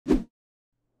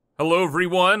Hello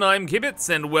everyone, I'm Kibitz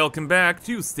and welcome back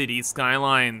to Cities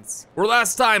Skylines. Where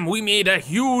last time we made a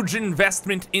huge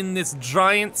investment in this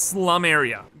giant slum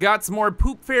area. Got some more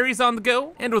poop fairies on the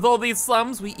go, and with all these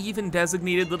slums, we even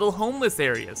designated little homeless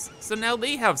areas. So now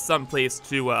they have some place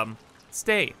to,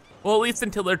 stay. Well, at least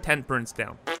until their tent burns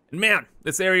down. And man,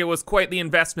 this area was quite the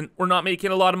investment. We're not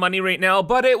making a lot of money right now,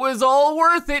 but it was all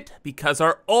worth it because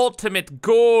our ultimate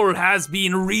goal has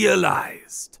been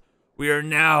realized. We are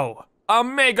now a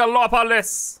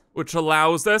megalopolis, which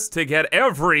allows us to get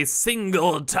every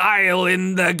single tile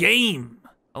in the game,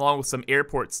 along with some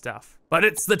airport stuff. But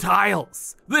it's the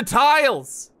tiles, the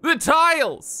tiles, the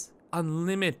tiles!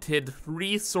 Unlimited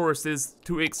resources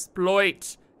to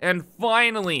exploit. And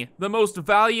finally, the most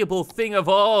valuable thing of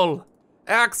all,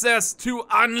 access to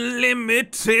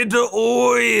unlimited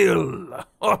oil.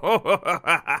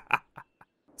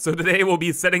 So today we'll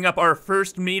be setting up our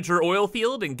first major oil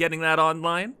field and getting that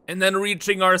online, and then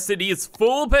reaching our city's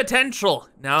full potential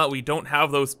now that we don't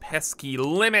have those pesky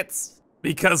limits,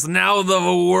 because now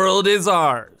the world is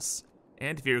ours.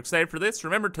 And if you're excited for this,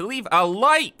 remember to leave a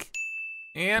like.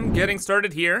 And getting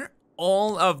started here,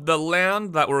 all of the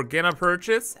land that we're gonna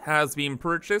purchase has been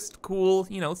purchased. Cool,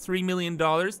 you know, $3 million,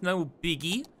 no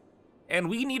biggie. And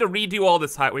we need to redo all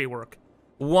this highway work.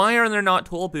 Why are there not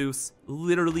toll booths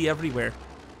literally everywhere?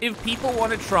 If people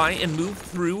want to try and move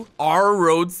through our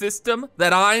road system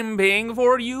that I'm paying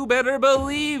for, you better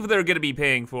believe they're gonna be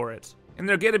paying for it. And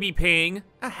they're gonna be paying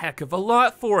a heck of a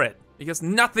lot for it, because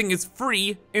nothing is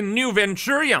free in New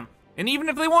Venturium. And even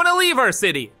if they want to leave our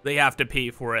city, they have to pay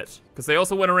for it. Because they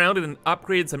also went around and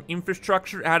upgraded some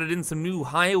infrastructure, added in some new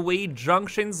highway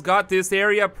junctions, got this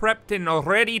area prepped and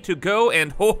ready to go,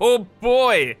 and oh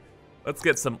boy, let's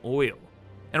get some oil.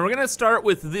 And we're gonna start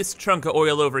with this chunk of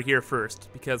oil over here first,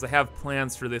 because I have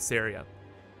plans for this area.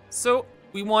 So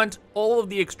we want all of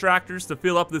the extractors to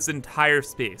fill up this entire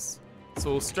space. So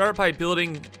we'll start by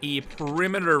building a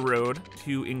perimeter road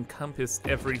to encompass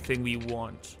everything we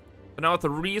want. But now with the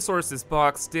resources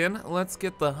boxed in, let's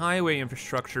get the highway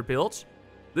infrastructure built.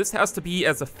 This has to be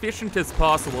as efficient as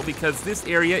possible because this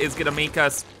area is gonna make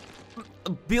us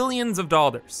billions of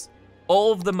dollars.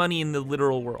 All of the money in the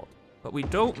literal world. But we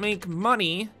don't make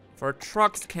money if our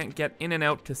trucks can't get in and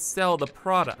out to sell the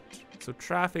product. So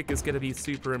traffic is gonna be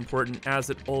super important, as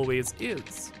it always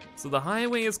is. So the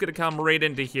highway is gonna come right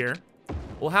into here.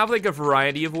 We'll have like a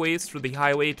variety of ways for the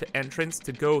highway to entrance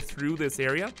to go through this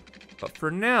area. But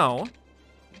for now,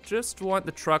 just want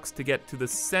the trucks to get to the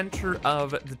center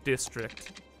of the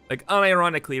district. Like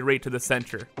unironically right to the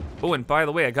center. Oh, and by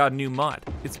the way, I got a new mod.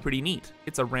 It's pretty neat.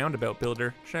 It's a roundabout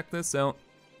builder. Check this out.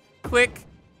 Click.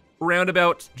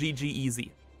 Roundabout, GG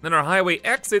easy. Then our highway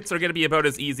exits are gonna be about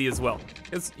as easy as well.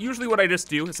 It's usually what I just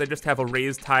do is I just have a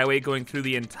raised highway going through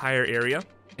the entire area.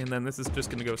 And then this is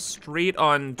just gonna go straight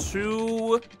on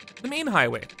to the main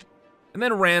highway. And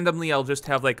then randomly I'll just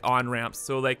have like on-ramps.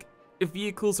 So like if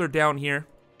vehicles are down here,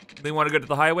 they wanna go to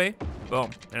the highway,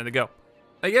 boom, there they go.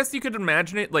 I guess you could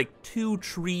imagine it like two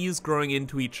trees growing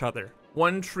into each other.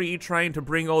 One tree trying to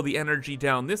bring all the energy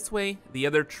down this way, the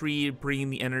other tree bringing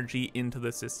the energy into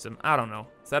the system. I don't know.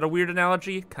 Is that a weird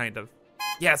analogy? Kind of.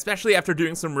 Yeah, especially after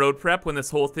doing some road prep when this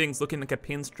whole thing's looking like a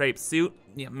pinstripe suit.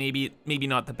 Yeah, maybe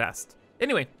not the best.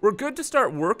 Anyway, we're good to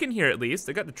start working here at least.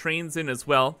 I got the trains in as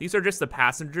well. These are just the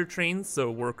passenger trains,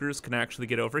 so workers can actually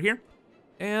get over here.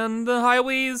 And the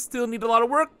highways still need a lot of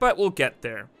work, but we'll get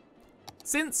there.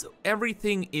 Since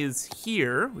everything is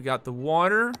here, we got the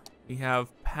water, we have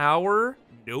power,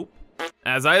 nope.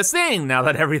 As I was saying, now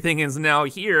that everything is now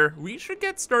here, we should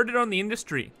get started on the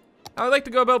industry. How I like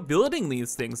to go about building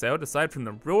these things out, aside from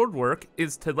the road work,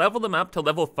 is to level them up to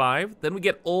level 5, then we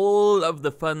get all of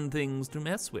the fun things to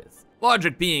mess with.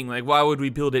 Logic being, like, why would we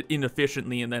build it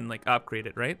inefficiently and then like upgrade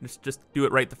it, right? Just do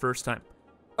it right the first time.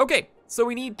 Okay, so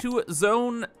we need to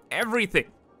zone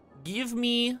everything. Give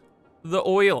me the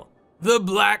oil, the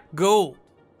black gold,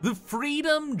 the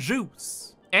freedom juice.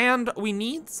 And we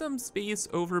need some space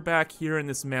over back here in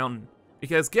this mountain.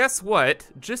 Because guess what?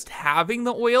 Just having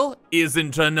the oil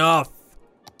isn't enough.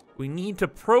 We need to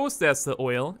process the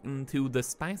oil into the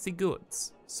spicy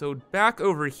goods. So back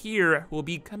over here will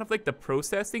be kind of like the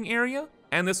processing area,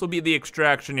 and this will be the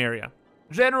extraction area.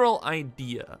 General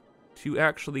idea. To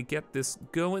actually get this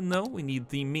going though, we need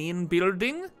the main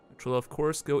building, which will of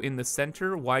course go in the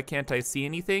center. Why can't I see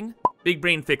anything? Big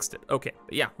brain fixed it. Okay,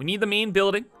 but yeah, we need the main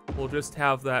building. We'll just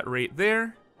have that right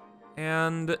there.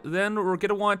 And then we're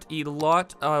gonna want a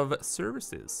lot of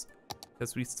services,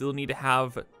 because we still need to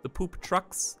have the poop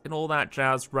trucks and all that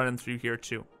jazz running through here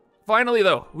too. Finally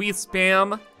though, we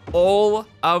spam all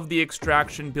of the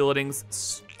extraction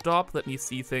buildings stop. Let me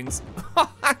see things.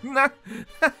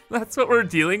 That's what we're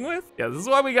dealing with? Yeah, this is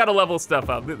why we gotta level stuff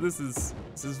up. This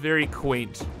is very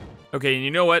quaint. Okay, and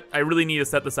you know what? I really need to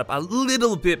set this up a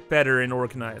little bit better and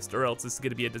organized, or else this is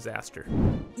gonna be a disaster.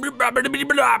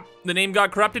 The name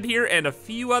got corrupted here, and a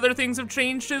few other things have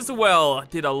changed as well.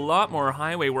 Did a lot more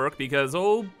highway work because,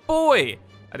 oh boy,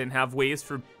 I didn't have ways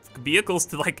for vehicles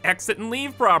to like exit and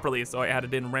leave properly, so I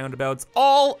added in roundabouts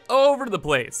all over the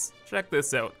place. Check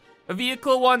this out. A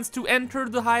vehicle wants to enter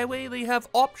the highway, they have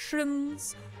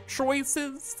options,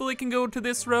 choices, so they can go to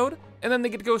this road, and then they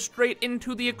get to go straight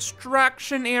into the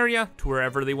extraction area to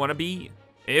wherever they want to be.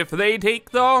 If they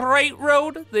take the right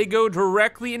road, they go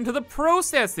directly into the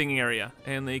processing area,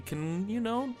 and they can, you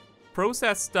know,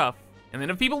 process stuff. And then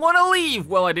if people want to leave,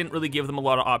 well, I didn't really give them a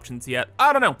lot of options yet.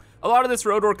 I don't know. A lot of this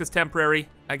road work is temporary.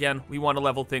 Again, we want to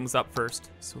level things up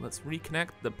first. So let's reconnect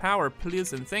the power,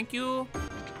 please, and thank you.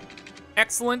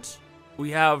 Excellent.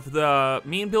 We have the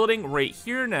main building right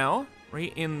here now,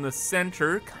 right in the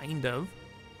center, kind of.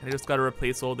 And I just got to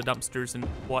replace all the dumpsters and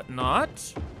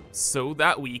whatnot so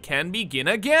that we can begin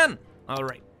again. All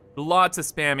right, lots of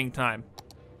spamming time.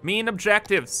 Main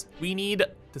objectives. We need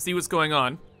to see what's going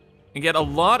on and get a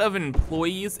lot of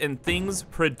employees and things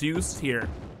produced here.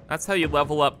 That's how you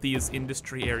level up these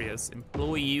industry areas.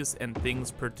 Employees and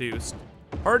things produced.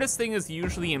 Hardest thing is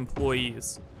usually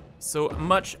employees. So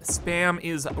much spam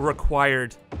is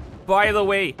required. By the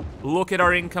way, look at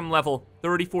our income level,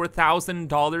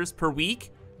 $34,000 per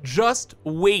week. Just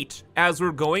wait, as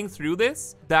we're going through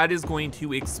this, that is going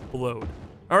to explode.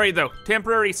 All right though,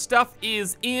 temporary stuff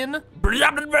is in,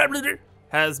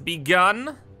 has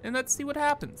begun, and let's see what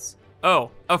happens.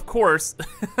 Oh, of course,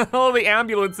 all the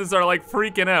ambulances are like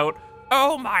freaking out.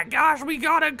 Oh my gosh, we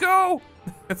gotta go.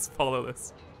 Let's follow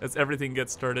this as everything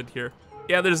gets started here.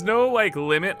 Yeah, there's no like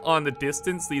limit on the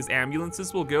distance these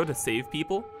ambulances will go to save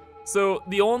people. So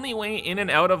the only way in and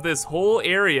out of this whole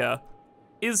area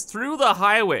is through the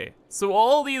highway. So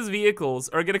all these vehicles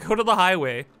are gonna go to the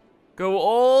highway, go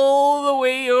all the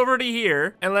way over to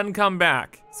here, and then come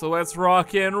back. So let's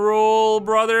rock and roll,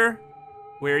 brother.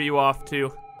 Where are you off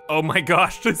to? Oh my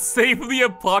gosh, to save the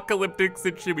apocalyptic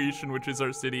situation, which is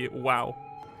our city. Wow.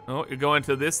 Oh, you're going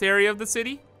to this area of the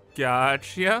city?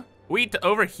 Gotcha. Wait,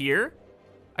 over here?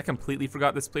 I completely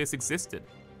forgot this place existed.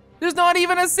 There's not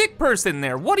even a sick person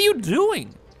there. What are you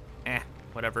doing?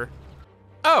 Whatever.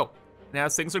 Oh, now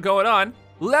things are going on.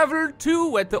 Level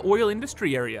 2 at the oil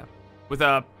industry area. With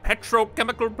a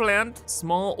petrochemical plant,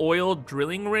 small oil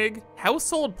drilling rig,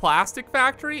 household plastic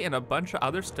factory, and a bunch of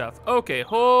other stuff. Okay,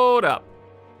 hold up.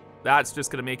 That's just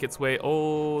gonna make its way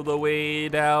all the way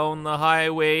down the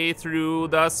highway through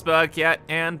the spaghetti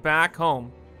and back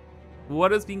home.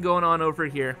 What has been going on over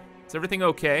here? Is everything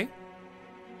okay?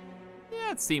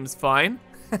 Yeah, it seems fine.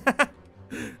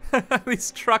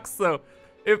 These trucks though,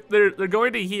 if they're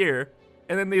going to here,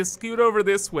 and then they scoot over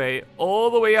this way,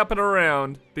 all the way up and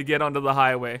around to get onto the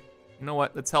highway. You know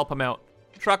what, let's help them out.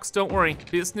 Trucks, don't worry,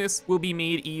 business will be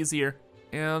made easier.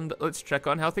 And let's check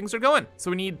on how things are going.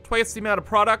 So we need twice the amount of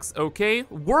products, okay.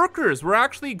 Workers, we're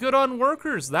actually good on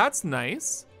workers, that's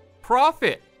nice.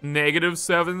 Profit, negative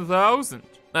 7,000.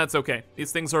 That's okay,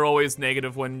 these things are always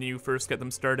negative when you first get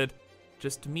them started.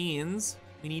 Just means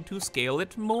we need to scale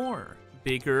it more.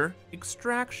 Bigger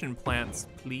extraction plants,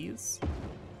 please.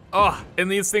 Oh, and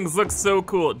these things look so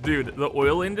cool. Dude, the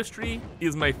oil industry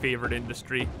is my favorite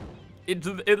industry.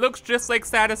 It looks just like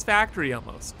Satisfactory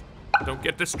almost. Don't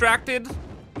get distracted.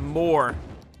 More.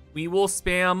 We will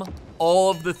spam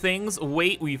all of the things.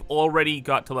 Wait, we've already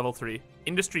got to level 3.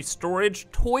 Industry storage,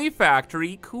 toy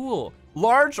factory, cool.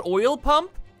 Large oil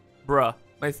pump? Bruh,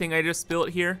 my thing I just built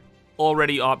here,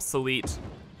 already obsolete.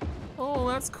 Oh,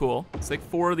 that's cool. It's like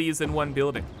 4 of these in one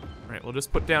building. All right, we'll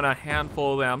just put down a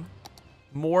handful of them.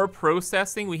 More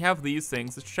processing, we have these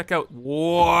things. Let's check out,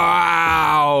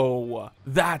 wow!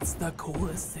 That's the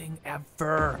coolest thing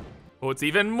ever. What's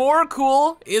even more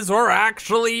cool is we're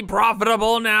actually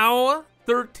profitable now.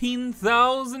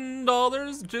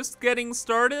 $13,000 just getting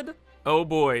started. Oh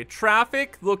boy,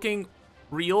 traffic looking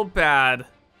real bad.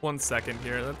 1 second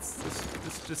here, let's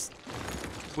just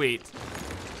wait.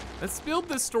 Let's build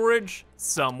the storage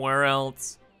somewhere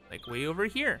else, like way over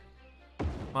here.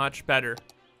 Much better.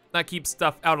 That keeps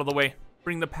stuff out of the way.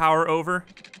 Bring the power over.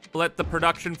 Let the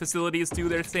production facilities do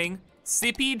their thing.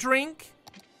 Sippy drink.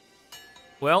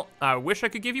 Well, I wish I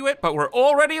could give you it, but we're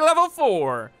already level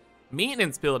 4.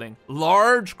 Maintenance building.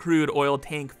 Large crude oil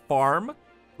tank farm.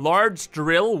 Large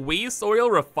drill waste oil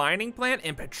refining plant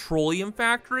and petroleum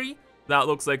factory. That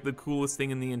looks like the coolest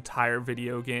thing in the entire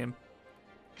video game.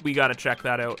 We gotta check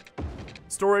that out.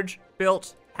 Storage,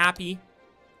 built, happy.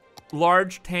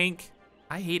 large tank.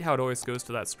 I hate how it always goes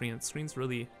to that screen. That screen's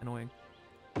really annoying.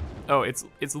 Oh, it's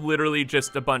literally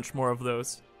just a bunch more of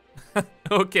those.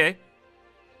 Okay.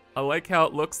 I like how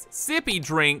it looks. Sippy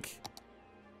drink.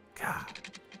 God.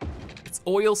 It's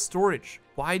oil storage.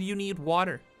 Why do you need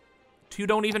water? Two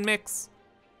don't even mix.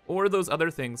 Or those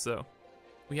other things though.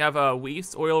 We have a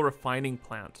waste oil refining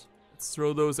plant. Let's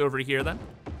throw those over here then.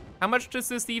 How much does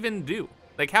this even do?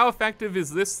 Like how effective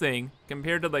is this thing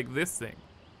compared to like this thing?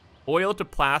 Oil to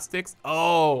plastics.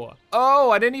 Oh,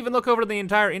 I didn't even look over the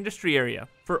entire industry area.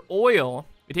 For oil,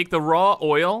 we take the raw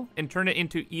oil and turn it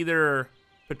into either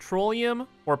petroleum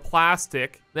or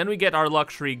plastic. Then we get our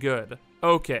luxury good.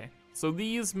 Okay, so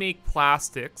these make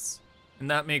plastics and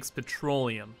that makes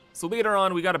petroleum. So later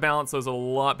on, we gotta balance those a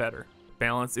lot better.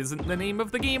 Balance isn't the name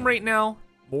of the game right now.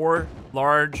 More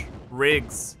large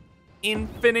rigs.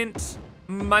 Infinite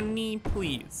money,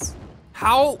 please.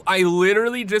 How I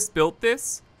literally just built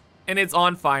this and it's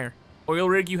on fire. Oil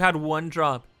rig, you had one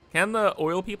job. Can the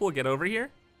oil people get over here?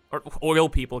 Or oil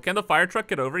people, can the fire truck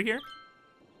get over here?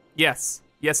 Yes,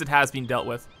 it has been dealt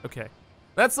with, okay.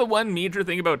 That's the one major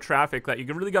thing about traffic that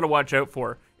you really gotta watch out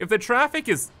for. If the traffic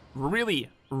is really,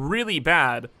 really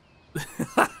bad,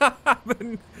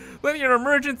 then your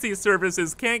emergency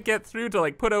services can't get through to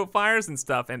like put out fires and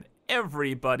stuff and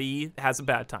everybody has a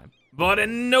bad time. But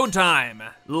in no time,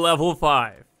 level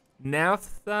 5.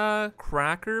 Naphtha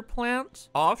cracker plant,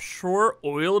 offshore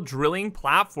oil drilling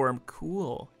platform,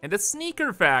 cool. And a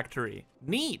sneaker factory,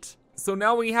 neat. So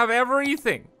now we have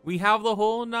everything. We have the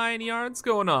whole 9 yards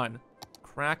going on.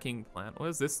 Cracking plant, what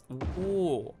is this?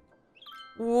 Whoa.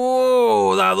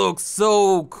 Whoa, that looks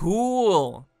so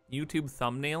cool. YouTube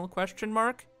thumbnail, question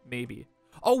mark? Maybe.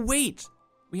 Oh wait,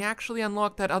 we actually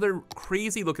unlocked that other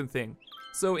crazy looking thing.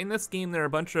 So in this game, there are a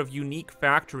bunch of unique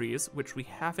factories, which we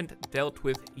haven't dealt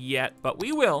with yet, but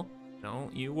we will.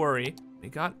 Don't you worry. We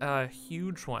got a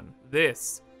huge one.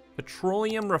 This,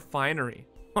 petroleum refinery.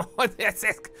 What is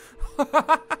this?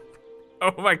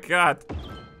 Oh my God.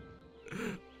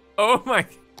 Oh my,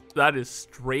 that is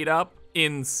straight up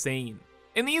insane.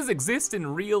 And these exist in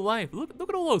real life. Look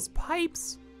at all those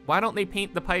pipes. Why don't they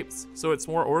paint the pipes so it's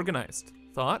more organized?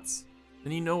 Thoughts?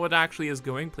 Then you know what actually is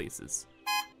going places.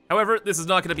 However, this is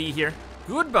not gonna be here.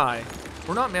 Goodbye.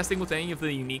 We're not messing with any of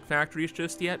the unique factories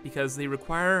just yet because they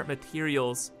require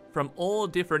materials from all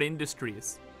different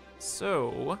industries.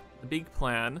 So, the big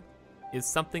plan is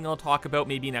something I'll talk about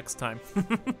maybe next time.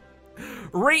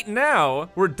 Right now,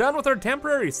 we're done with our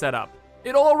temporary setup.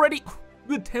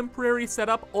 The temporary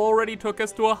setup already took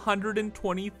us to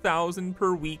 120,000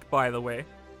 per week, by the way.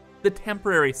 The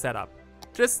temporary setup,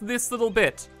 just this little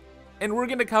bit. And we're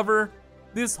gonna cover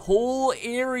this whole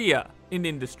area in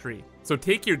industry. So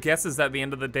take your guesses at the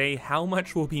end of the day, how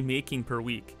much we'll be making per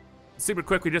week. Super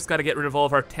quick, we just gotta get rid of all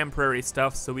of our temporary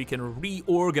stuff so we can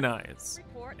reorganize.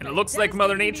 And it looks like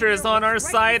Mother Nature is on our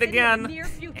side again.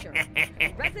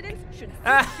 Residents should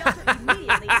shelter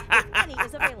immediately if any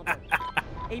is available.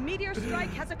 A meteor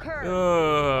strike has occurred.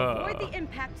 Avoid the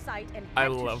impact site and head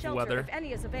to shelter weather. if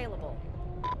any is available.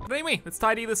 But anyway, let's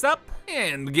tidy this up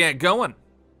and get going.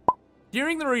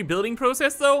 During the rebuilding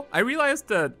process though, I realized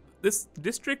that this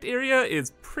district area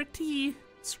is pretty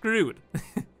screwed.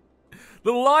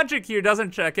 The logic here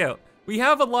doesn't check out. We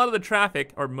have a lot of the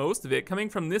traffic, or most of it, coming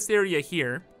from this area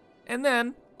here, and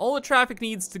then all the traffic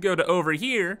needs to go to over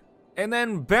here, and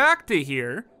then back to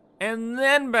here, and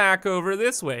then back over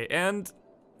this way, and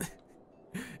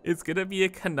it's gonna be a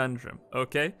conundrum,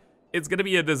 okay? It's gonna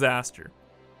be a disaster.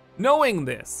 Knowing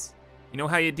this, you know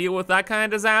how you deal with that kind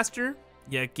of disaster?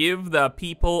 You give the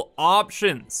people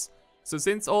options. So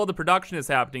since all the production is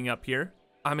happening up here,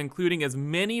 I'm including as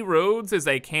many roads as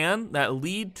I can that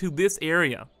lead to this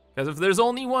area. Because if there's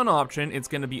only one option, it's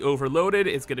gonna be overloaded,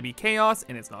 it's gonna be chaos,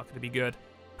 and it's not gonna be good.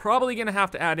 Probably gonna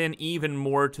have to add in even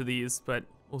more to these, but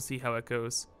we'll see how it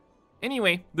goes.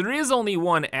 Anyway, there is only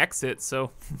one exit,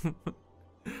 so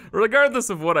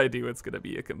regardless of what I do, it's gonna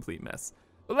be a complete mess.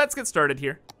 But let's get started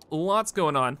here. Lots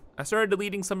going on. I started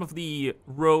deleting some of the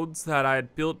roads that I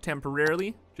had built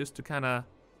temporarily, just to kind of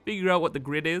figure out what the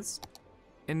grid is.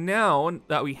 And now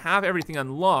that we have everything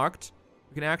unlocked,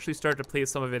 we can actually start to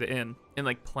place some of it in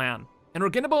like plan. And we're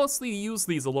gonna mostly use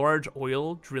these large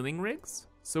oil drilling rigs.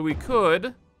 So we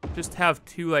could just have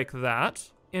two like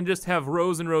that, and just have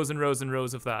rows and rows and rows and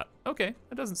rows of that. Okay,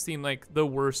 that doesn't seem like the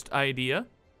worst idea.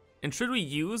 And should we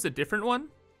use a different one?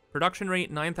 Production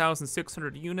rate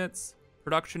 9,600 units,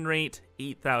 production rate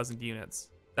 8,000 units.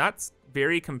 That's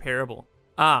very comparable.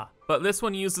 But this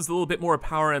one uses a little bit more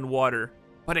power and water,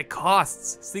 but it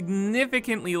costs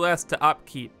significantly less to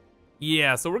upkeep.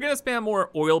 Yeah, so we're gonna spam more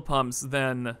oil pumps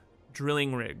than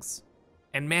drilling rigs.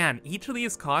 And man, each of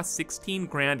these costs 16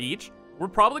 grand each. We're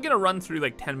probably gonna run through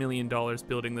like $10 million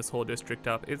building this whole district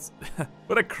up. It's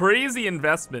what a crazy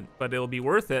investment, but it'll be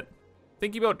worth it.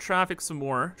 Thinking about traffic some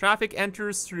more. Traffic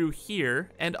enters through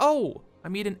here, and oh, I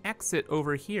made an exit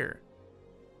over here.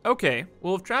 Okay,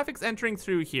 well if traffic's entering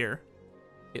through here,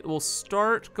 it will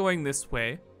start going this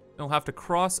way, and we'll have to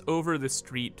cross over the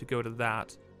street to go to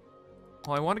that.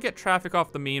 Well, I want to get traffic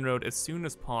off the main road as soon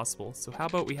as possible, so how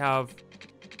about we have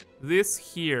this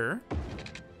here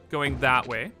going that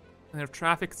way. And if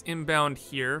traffic's inbound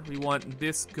here, we want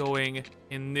this going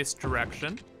in this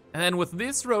direction. And then with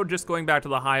this road just going back to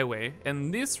the highway,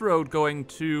 and this road going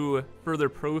to further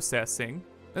processing,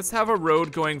 let's have a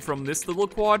road going from this little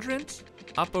quadrant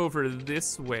up over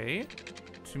this way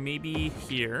to maybe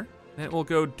here. Then it will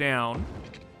go down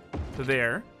to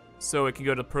there, so it can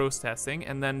go to processing,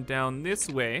 and then down this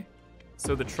way,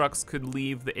 so the trucks could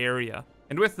leave the area.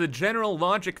 And with the general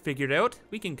logic figured out,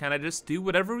 we can kind of just do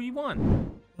whatever we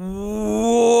want.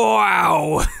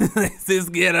 Wow, this is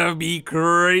gonna be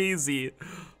crazy.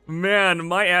 Man,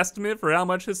 my estimate for how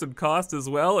much this would cost as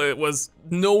well, it was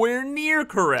nowhere near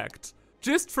correct.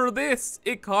 Just for this,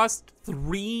 it cost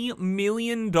 $3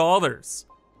 million. That's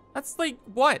like,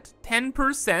 what,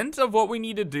 10% of what we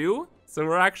need to do? So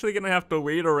we're actually gonna have to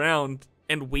wait around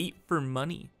and wait for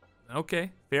money.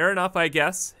 Okay, fair enough, I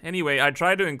guess. Anyway, I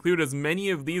tried to include as many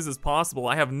of these as possible.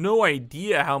 I have no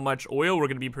idea how much oil we're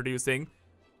gonna be producing,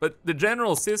 but the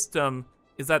general system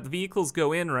is that the vehicles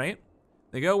go in, right?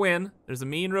 They go in, there's a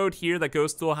main road here that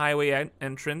goes to a highway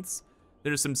entrance.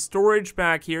 There's some storage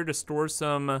back here to store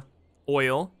some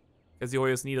oil, because the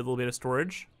oils need a little bit of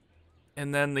storage.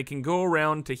 And then they can go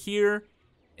around to here,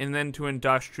 and then to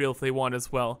industrial if they want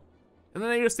as well. And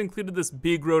then I just included this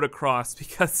big road across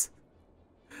because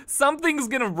something's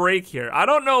gonna break here. I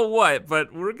don't know what,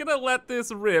 but we're gonna let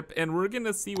this rip and we're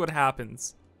gonna see what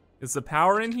happens. Is the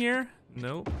power in here?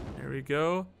 Nope, there we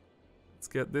go. Let's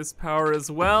get this power as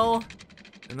well.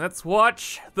 And let's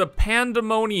watch the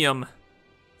pandemonium.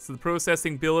 So the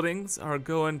processing buildings are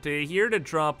going to here to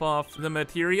drop off the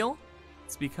material.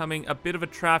 It's becoming a bit of a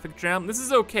traffic jam. This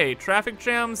is okay. Traffic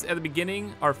jams at the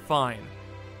beginning are fine.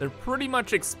 They're pretty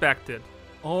much expected.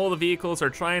 All the vehicles are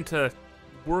trying to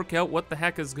work out what the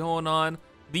heck is going on.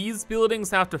 These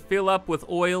buildings have to fill up with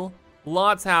oil.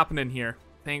 Lots happening here.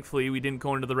 Thankfully, we didn't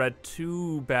go into the red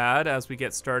too bad as we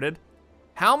get started.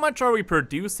 How much are we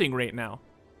producing right now?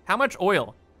 How much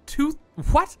oil?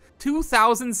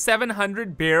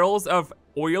 2,700 barrels of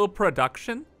oil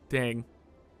production? Dang,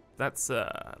 that's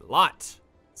a lot.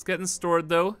 It's getting stored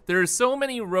though. There are so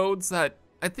many roads that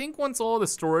I think once all the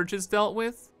storage is dealt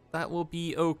with, that will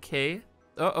be okay.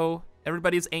 Uh-oh,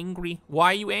 everybody's angry.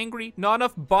 Why are you angry? Not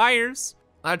enough buyers.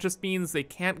 That just means they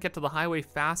can't get to the highway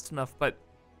fast enough, but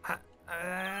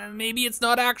maybe it's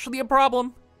not actually a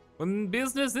problem. When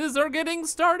businesses are getting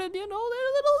started, you know, they're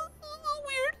a little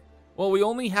weird. Well, we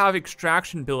only have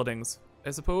extraction buildings.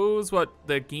 I suppose what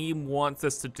the game wants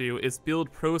us to do is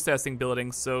build processing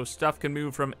buildings so stuff can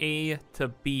move from A to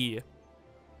B.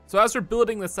 So as we're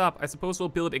building this up, I suppose we'll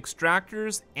build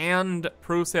extractors and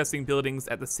processing buildings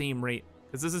at the same rate,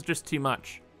 because this is just too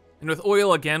much. And with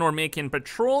oil again, we're making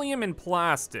petroleum and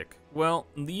plastic. Well,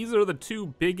 these are the two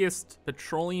biggest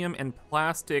petroleum and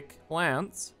plastic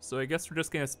plants, so I guess we're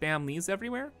just gonna spam these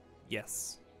everywhere?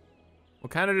 Yes. We'll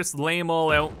kind of just lay them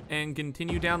all out and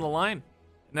continue down the line.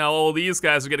 Now all these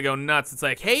guys are gonna go nuts. It's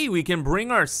like, hey, we can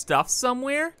bring our stuff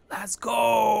somewhere? Let's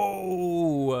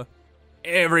go!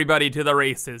 Everybody to the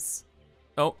races.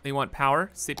 Oh, they want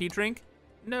power? City drink?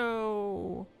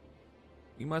 No.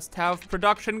 We must have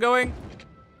production going.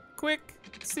 Quick,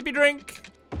 sippy drink.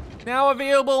 Now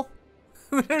available.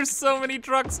 There's so many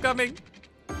trucks coming.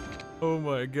 Oh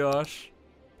my gosh.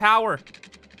 Power.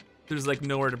 There's like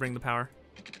nowhere to bring the power.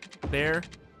 There,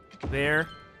 there.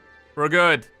 We're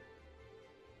good.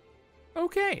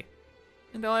 Okay.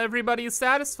 And now everybody's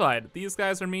satisfied. These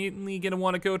guys are mainly gonna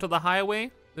wanna go to the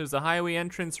highway. There's a highway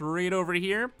entrance right over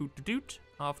here. Boot-a-doot.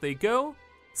 Off they go.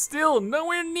 Still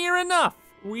nowhere near enough.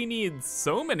 We need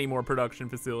so many more production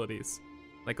facilities.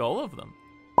 Like all of them.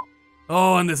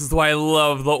 Oh, and this is why I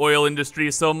love the oil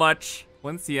industry so much.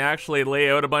 Once you actually lay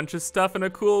out a bunch of stuff in a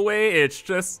cool way,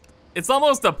 it's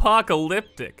almost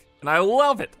apocalyptic. And I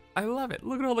love it. I love it.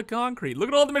 Look at all the concrete. Look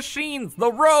at all the machines, the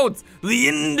roads, the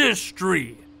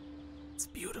industry. It's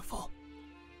beautiful.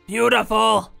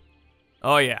 Beautiful.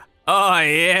 Oh yeah. Oh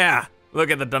yeah. Look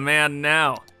at the demand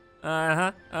now.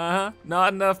 Not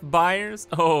enough buyers.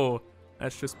 Oh,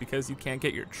 that's just because you can't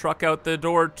get your truck out the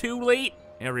door too late.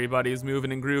 Everybody's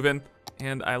moving and grooving.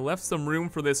 And I left some room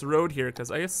for this road here because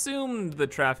I assumed the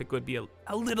traffic would be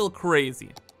a little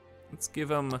crazy. Let's give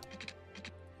them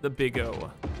the Big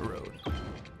O road.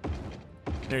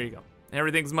 There you go.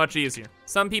 Everything's much easier.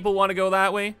 Some people want to go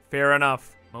that way, fair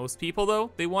enough. Most people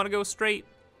though, they want to go straight.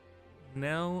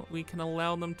 Now we can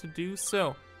allow them to do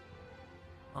so.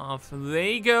 Off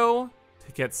they go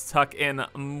to get stuck in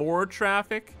more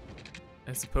traffic.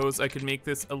 I suppose I could make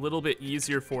this a little bit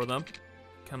easier for them.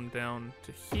 Come down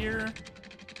to here,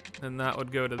 then that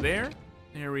would go to there.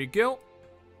 There we go.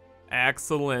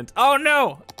 Excellent. Oh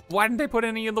no! Why didn't I put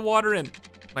any of the water in?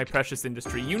 My precious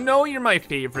industry, you know you're my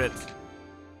favorite.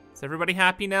 Is everybody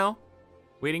happy now?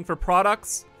 Waiting for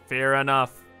products? Fair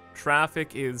enough.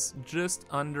 Traffic is just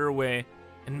underway.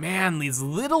 And man, these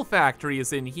little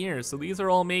factories in here, so these are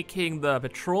all making the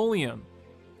petroleum.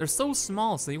 They're so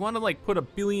small, so you want to like put 1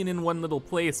 billion in one little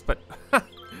place, but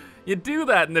you do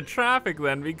that and the traffic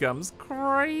then becomes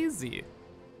crazy.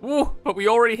 Ooh, but we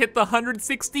already hit the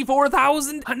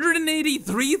 164,000,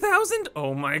 183,000?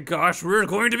 Oh my gosh, we're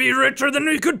going to be richer than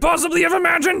we could possibly have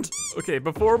imagined. Okay,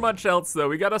 before much else though,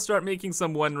 we gotta start making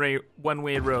some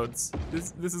one-way roads.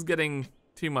 This is getting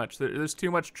too much. There's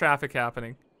too much traffic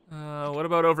happening. What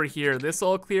about over here? This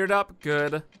all cleared up?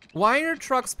 Good. Why are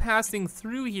trucks passing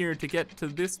through here to get to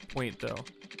this point though?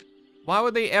 Why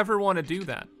would they ever want to do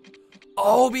that?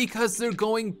 Oh, because they're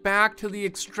going back to the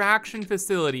extraction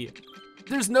facility.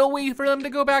 There's no way for them to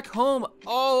go back home.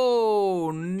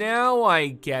 Oh, now I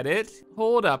get it.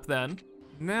 Hold up then.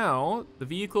 Now, the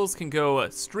vehicles can go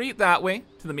straight that way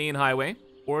to the main highway,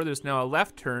 or there's now a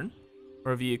left turn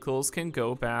where vehicles can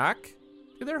go back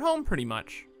to their home pretty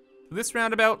much. To this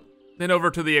roundabout, then over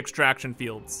to the extraction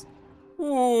fields.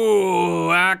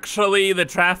 Ooh, actually, the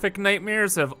traffic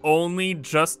nightmares have only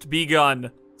just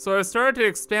begun. So I started to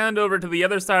expand over to the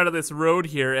other side of this road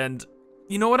here, and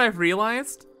you know what I've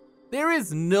realized? There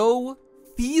is no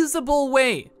feasible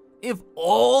way, if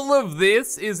all of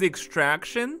this is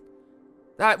extraction,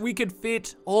 that we could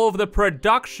fit all of the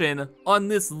production on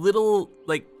this little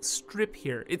like strip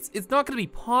here. It's not gonna be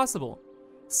possible.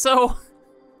 So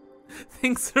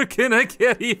things are gonna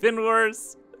get even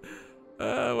worse.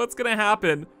 What's gonna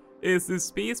happen is this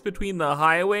space between the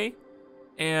highway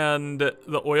and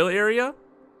the oil area,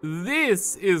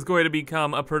 this is going to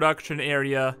become a production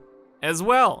area as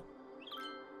well.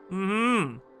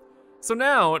 So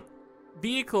now,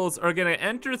 vehicles are gonna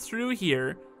enter through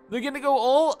here. They're gonna go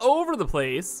all over the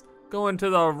place, going to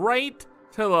the right,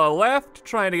 to the left,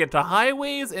 trying to get to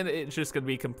highways, and it's just gonna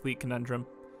be a complete conundrum.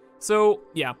 So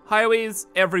yeah, highways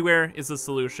everywhere is the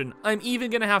solution. I'm even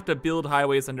gonna have to build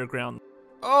highways underground.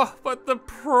 Oh, but the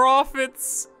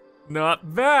profits,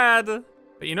 not bad.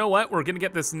 But you know what? We're gonna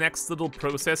get this next little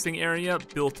processing area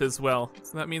built as well.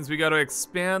 So that means we gotta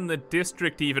expand the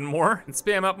district even more and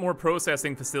spam up more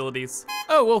processing facilities.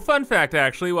 Oh, well, fun fact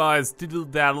actually, while I was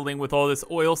diddle-daddling with all this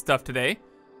oil stuff today,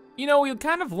 you know, we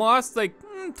kind of lost like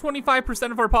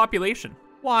 25% of our population.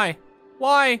 Why?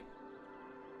 Why?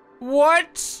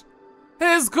 What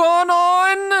has gone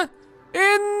on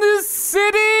in this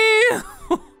city?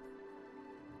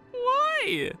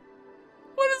 Why?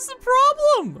 What is the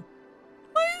problem?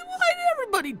 Why did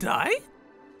everybody die?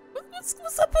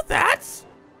 What's up with that?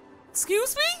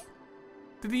 Excuse me?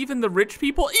 Did even the rich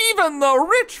people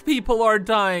are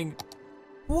dying?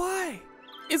 Why?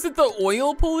 Is it the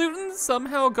oil pollutants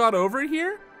somehow got over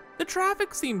here? The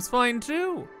traffic seems fine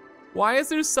too. Why is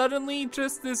there suddenly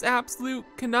just this absolute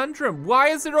conundrum? Why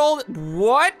is there all,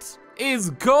 what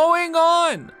is going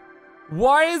on?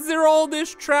 Why is there all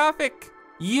this traffic?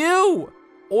 You,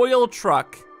 oil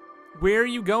truck. Where are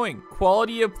you going?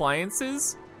 Quality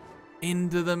appliances?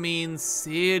 Into the main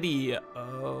city.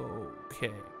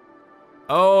 Okay.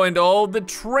 Oh, and all the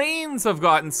trains have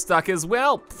gotten stuck as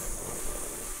well.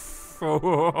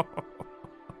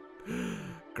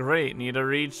 Great, need to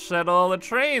reset all the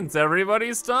trains.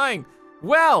 Everybody's dying.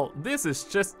 Well, this is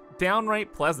just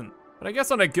downright pleasant. But I guess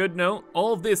on a good note,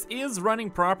 all of this is running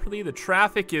properly. The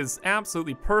traffic is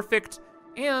absolutely perfect.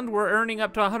 And we're earning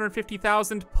up to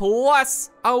 150,000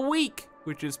 plus a week,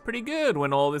 which is pretty good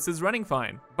when all this is running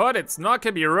fine. But it's not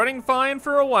gonna be running fine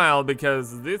for a while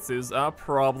because this is a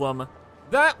problem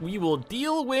that we will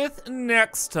deal with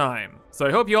next time. So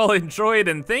I hope you all enjoyed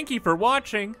and thank you for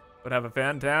watching, but have a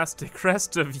fantastic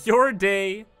rest of your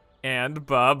day and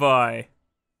bye-bye.